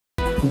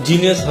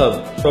Genius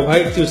Hub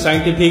provides you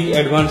scientific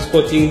advanced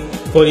coaching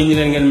for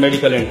engineering and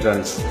medical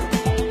entrance.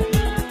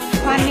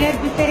 1 year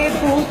भितर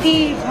बहुत ही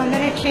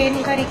भलरे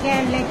train करके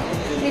आले.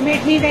 They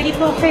made me very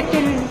perfect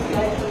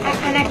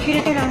and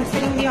accurate in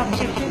answering the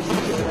objectives.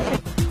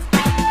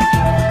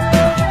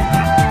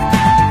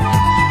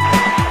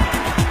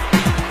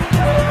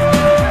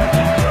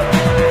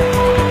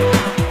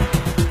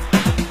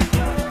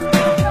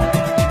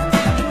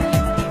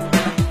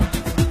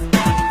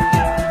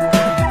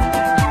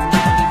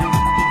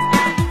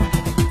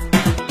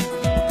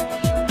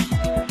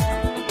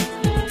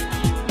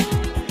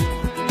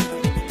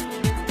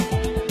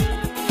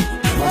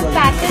 The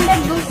pattern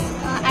that was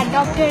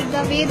adopted,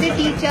 the way they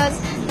teach us,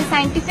 the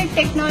scientific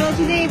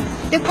technology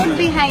they put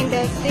behind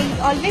us. They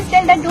always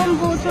tell that don't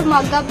go through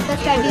mug up the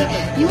study,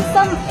 use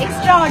some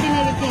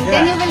extraordinary thing,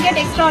 then you will get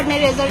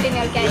extraordinary result in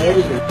your career.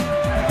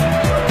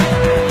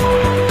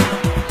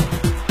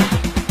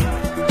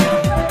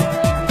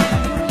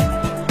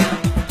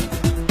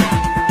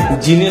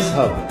 Genius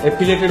Hub,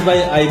 affiliated by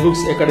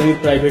iBooks Academy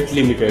Private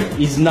Limited,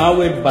 is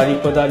now at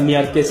Baripada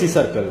near KC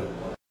Circle.